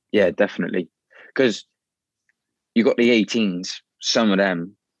 Yeah, definitely. Because you got the 18s, some of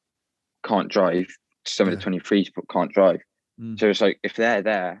them can't drive, some of the 23s can't drive. So it's like if they're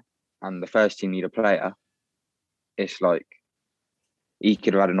there and the first team need a player, it's like he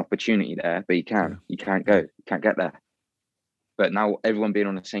could have had an opportunity there, but he can't go, he can't get there. But now everyone being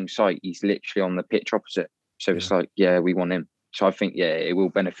on the same site, he's literally on the pitch opposite. So it's like, we want him. So I think, it will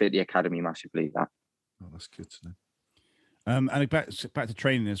benefit the academy massively. That. Oh, that's good to know. And back to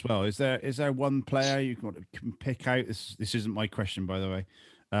training as well. Is there one player you can pick out? This isn't my question, by the way.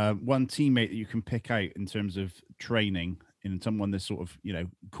 One teammate that you can pick out in terms of training, and someone that's sort of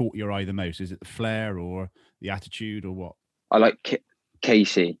caught your eye the most. Is it the flair or the attitude or what? I like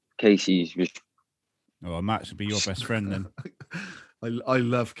Casey. Casey's just. Oh, Matt should be your best friend then. I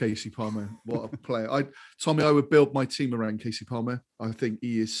love Casey Palmer. What a player! Tommy, I would build my team around Casey Palmer. I think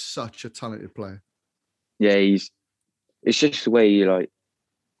he is such a talented player. Yeah, it's just the way you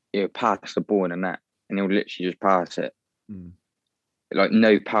pass the ball in the net, and he'll literally just pass it. Like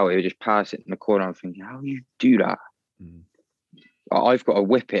no power, he'll just pass it in the corner. I'm thinking, how do you do that? I've got to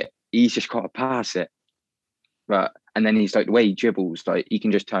whip it he's just got to pass it. But and then he's like, the way he dribbles, like he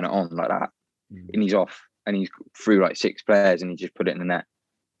can just turn it on like that, and he's off, and he's through like 6 players, and he just put it in the net.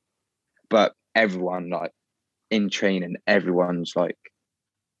 But everyone, like in training, everyone's like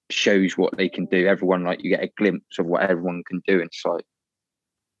shows what they can do. Everyone, like, you get a glimpse of what everyone can do, and it's like,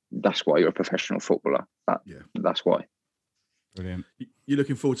 that's why you're a professional footballer. That's why. Brilliant. You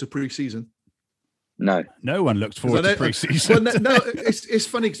looking forward to pre-season? No one looks forward to pre-season. Well, no, it's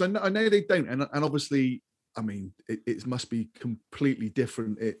funny because I know they don't, and obviously, I mean, it must be completely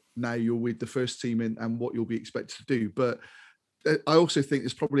different. Now you're with the first team and what you'll be expected to do. But I also think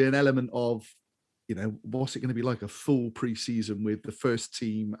there's probably an element of, you know, what's it going to be like a full pre-season with the first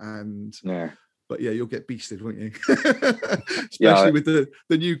team and. Yeah. But yeah, you'll get beasted, won't you? Especially with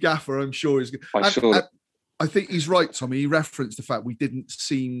the new gaffer, I'm sure is good. I think he's right, Tommy. He referenced the fact we didn't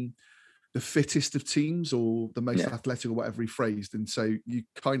seem the fittest of teams or the most athletic or whatever he phrased. And so you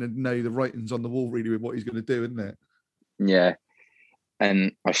kind of know the writings on the wall really with what he's going to do, isn't it? Yeah.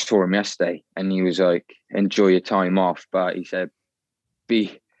 And I saw him yesterday and he was like, enjoy your time off. But he said,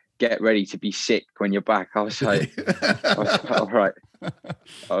 get ready to be sick when you're back. I was like, all right.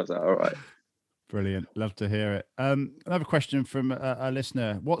 Brilliant. Love to hear it. Another question from a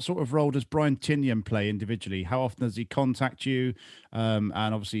listener. What sort of role does Brian Tinnion play individually? How often does he contact you? And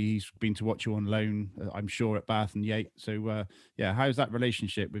obviously he's been to watch you on loan, I'm sure, at Bath and Yate. So, how's that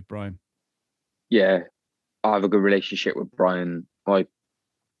relationship with Brian? Yeah, I have a good relationship with Brian. I,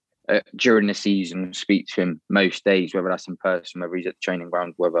 during the season, speak to him most days, whether that's in person, whether he's at the training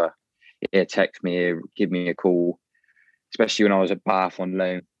ground, whether he'll text me or give me a call. Especially when I was at Bath on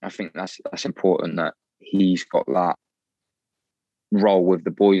loan, I think that's important that he's got that role with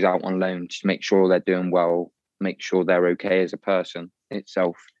the boys out on loan to make sure they're doing well, make sure they're okay as a person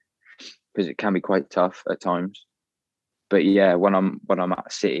itself, because it can be quite tough at times. But yeah, when I'm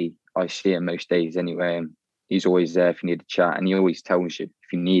at City, I see him most days anyway, and he's always there if you need a chat, and he always tells you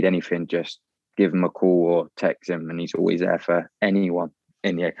if you need anything, just give him a call or text him, and he's always there for anyone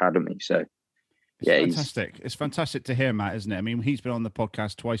in the academy. So. It's fantastic. It's fantastic to hear, Matt, isn't it? I mean, he's been on the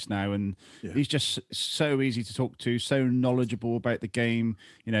podcast twice now, and he's just so easy to talk to, so knowledgeable about the game.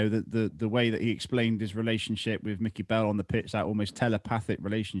 You know, the way that he explained his relationship with Mickey Bell on the pitch, that almost telepathic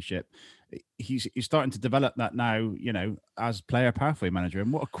relationship. He's starting to develop that now, you know, as player pathway manager,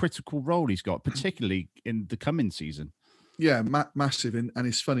 and what a critical role he's got, particularly in the coming season. Yeah, massive. And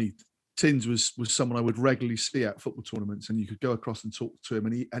it's funny. Tins was someone I would regularly see at football tournaments, and you could go across and talk to him,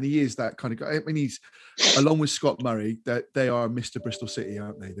 and he is that kind of guy. I mean, he's along with Scott Murray, that they are Mr. Bristol City,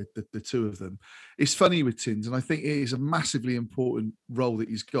 aren't they? The two of them. It's funny with Tins, and I think it is a massively important role that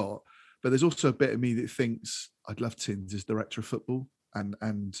he's got. But there's also a bit of me that thinks I'd love Tins as director of football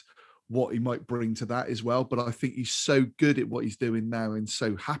and what he might bring to that as well. But I think he's so good at what he's doing now and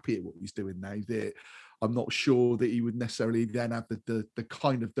so happy at what he's doing now that I'm not sure that he would necessarily then have the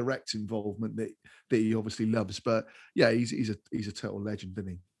kind of direct involvement that he obviously loves. But yeah, he's a total legend, isn't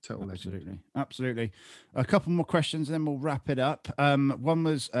he? Absolutely. A couple more questions, and then we'll wrap it up. One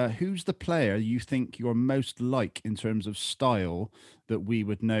was, who's the player you think you're most like in terms of style that we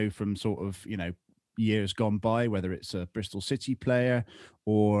would know from sort of, you know, years gone by, whether it's a Bristol City player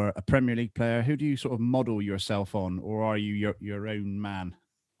or a Premier League player? Who do you sort of model yourself on, or are you your own man?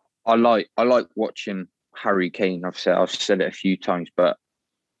 I like watching Harry Kane. I've said it a few times, but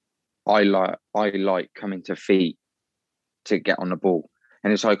I like coming to feet to get on the ball.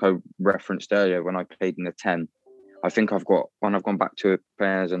 And it's like I referenced earlier when I played in the 10. I think when I've gone back to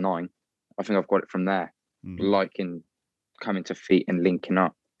playing as a 9, I think I've got it from there. Liking coming to feet and linking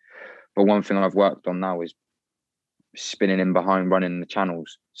up. But one thing I've worked on now is spinning in behind, running the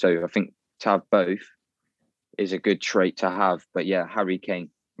channels. So I think to have both is a good trait to have. But yeah, Harry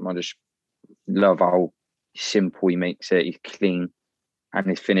Kane, I just love how simple he makes it. He's clean, and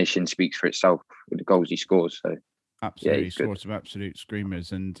his finishing speaks for itself with the goals he scores. So absolutely, he scores some absolute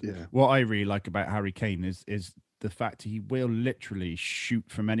screamers. And what I really like about Harry Kane is the fact he will literally shoot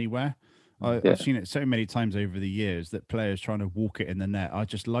from anywhere. I've seen it so many times over the years that players trying to walk it in the net. I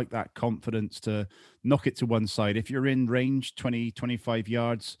just like that confidence to knock it to one side. If you're in range, 20, 25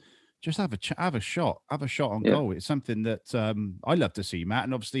 yards, just have a shot on goal. It's something that I love to see, Matt.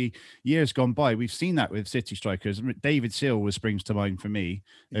 And obviously, years gone by, we've seen that with City strikers. David Seal springs to mind for me.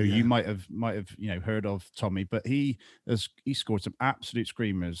 You might have heard of Tommy, but he scored some absolute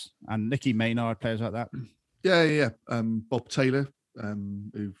screamers. And Nicky Maynard, players like that. Yeah. Bob Taylor,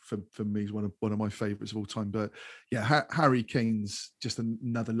 who for me is one of my favourites of all time. But yeah, Harry Kane's just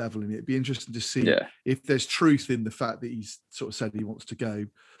another level in it. It'd be interesting to see if there's truth in the fact that he's sort of said he wants to go.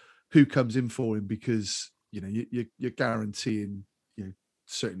 Who comes in for him, because you know you're guaranteeing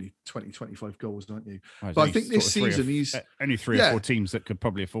certainly 20, 25 goals, aren't you? Well, but I think this season he's only three or four teams that could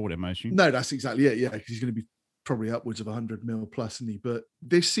probably afford him, I assume. No, that's exactly it. Yeah, because he's going to be probably upwards of 100 mil plus, isn't he? But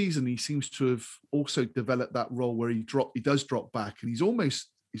this season he seems to have also developed that role where he does drop back, and he's almost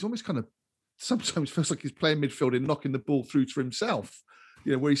kind of sometimes feels like he's playing midfield and knocking the ball through to himself,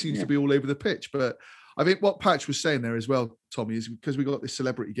 where he seems to be all over the pitch. But I think what Patch was saying there as well, Tommy, is because we got this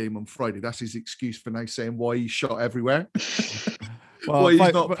celebrity game on Friday, that's his excuse for now saying why he shot everywhere. Well, he's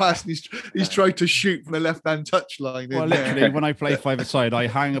not passing. He's tried to shoot from the left-hand touchline. Well, literally, when I play five-a-side, I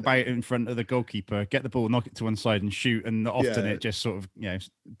hang about in front of the goalkeeper, get the ball, knock it to one side, and shoot. And often it just sort of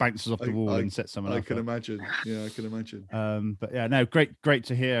bounces off the wall and sets someone up. I can imagine. Yeah, I can imagine. But yeah, no, great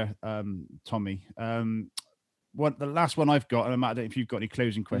to hear, Tommy. The last one I've got, and I don't know if you've got any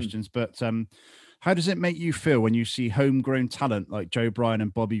closing questions, but how does it make you feel when you see homegrown talent like Joe Bryan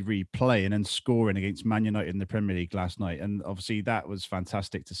and Bobby Reid playing and scoring against Man United in the Premier League last night? And obviously that was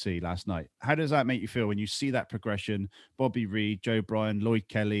fantastic to see last night. How does that make you feel when you see that progression? Bobby Reid, Joe Bryan, Lloyd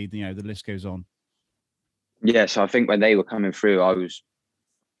Kelly, the list goes on. Yeah, so I think when they were coming through, I was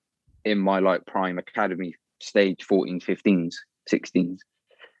in my prime academy stage, 14, 15s, 16s.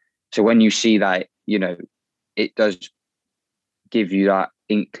 So when you see that, it does give you that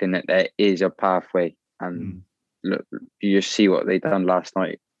inkling that there is a pathway, and look, you just see what they done last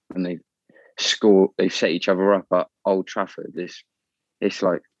night when they scored. They set each other up at Old Trafford. It's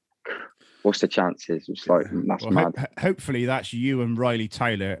like, what's the chances? It's like, that's mad. Hopefully that's you and Riley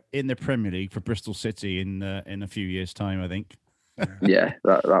Taylor in the Premier League for Bristol City in a few years' time, I think. Yeah,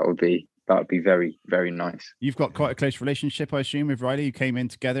 that would be very, very nice. You've got quite a close relationship, I assume, with Riley. You came in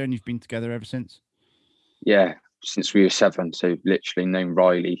together and you've been together ever since. Yeah, since we were 7, so literally known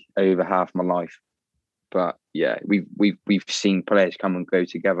Riley over half my life. But yeah, we've seen players come and go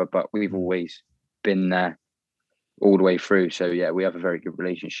together, but we've always been there all the way through. So yeah, we have a very good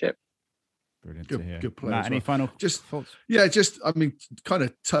relationship. Brilliant to hear. Good player. Matt, any final thoughts? Yeah, kind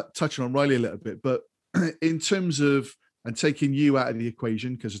of touching on Riley a little bit, but in terms of and taking you out of the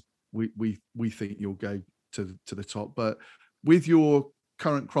equation, because we think you'll go to the top, but with your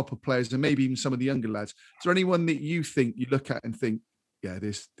current crop of players and maybe even some of the younger lads, is there anyone that you think you look at and think, yeah,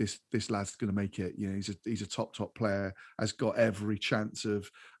 this lad's going to make it? He's a top player, has got every chance of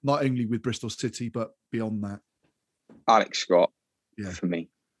not only with Bristol City but beyond that. Alex Scott, for me.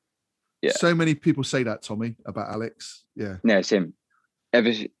 Yeah, so many people say that, Tommy, about Alex. Yeah, no, it's him.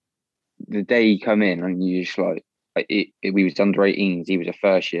 The day he come in, and you just we was under 18s. He was a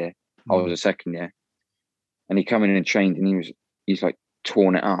first year. I was a second year, and he come in and trained, and he's like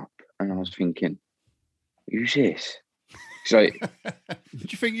torn it up, and I was thinking, who's this? So, who do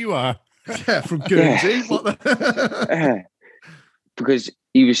you think you are? Yeah, from Guernsey. Yeah. Because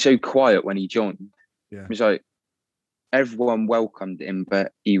he was so quiet when he joined. Yeah, it was like everyone welcomed him,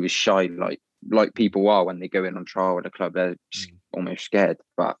 but he was shy, like people are when they go in on trial at a club. They're almost scared.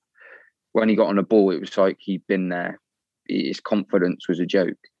 But when he got on the ball, it was like he'd been there. His confidence was a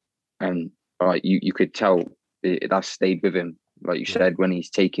joke, and you could tell that stayed with him. Like you said, when he's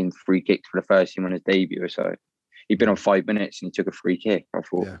taking free kicks for the first team on his debut, so he'd been on 5 minutes and he took a free kick. I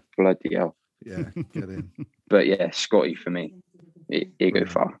thought, bloody hell. Yeah, get in. But yeah, Scotty for me, he go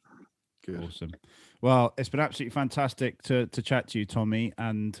far. Good. Awesome. Well, it's been absolutely fantastic to chat to you, Tommy,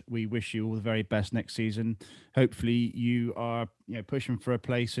 and we wish you all the very best next season. Hopefully you are pushing for a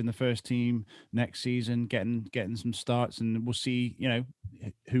place in the first team next season, getting some starts, and we'll see,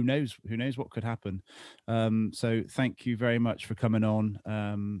 who knows what could happen. So thank you very much for coming on.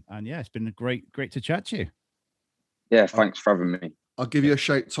 And yeah, it's been great to chat to you. Yeah, thanks for having me. I'll give you a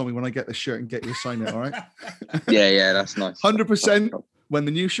shout, Tommy, when I get the shirt and get you to sign it, all right? Yeah, that's nice. 100%. When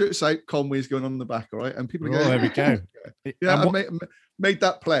the new shirt's out, Conway's going on the back, all right? And people are going, there we go. Yeah, I made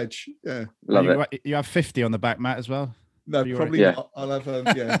that pledge. Yeah. Love it. You have 50 on the back, Matt, as well? No, probably not. I'll have,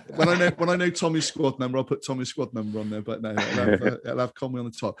 When I know Tommy's squad number, I'll put Tommy's squad number on there. But no, I'll have Conway on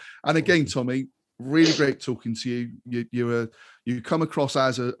the top. And again, Tommy, really great talking to you. You come across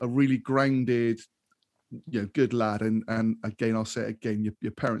as a really grounded, good lad. And again, I'll say it again,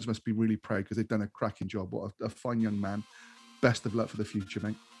 your parents must be really proud because they've done a cracking job. What a fine young man. Best of luck for the future,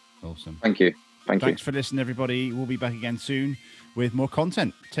 mate. Awesome. Thank you. Thanks for listening, everybody. We'll be back again soon with more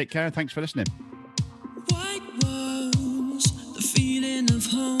content. Take care and thanks for listening. White walls, the feeling of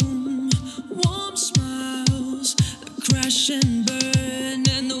home, warm smiles, the crash and burn,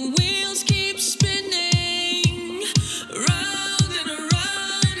 and the wheels keep spinning round and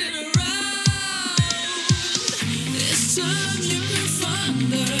around and around. This time you can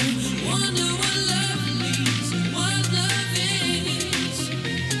wonder what love means and what love is.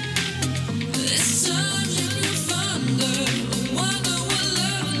 This time you can wonder what love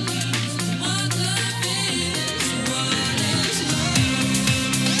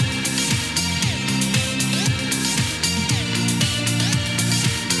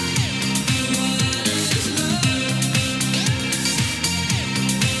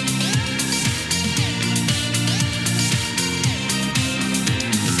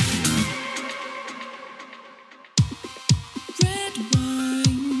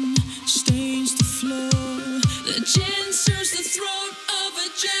stains the floor. The gin serves the throat of a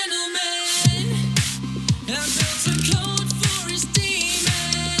gentleman and builds a code for his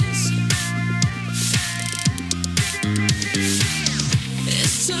demons.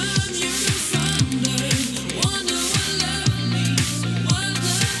 It's time you wonder what love means, what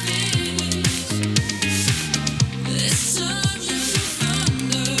love is. It's time you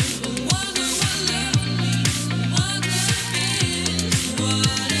wonder what love means, what love is,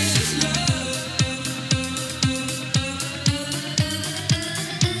 what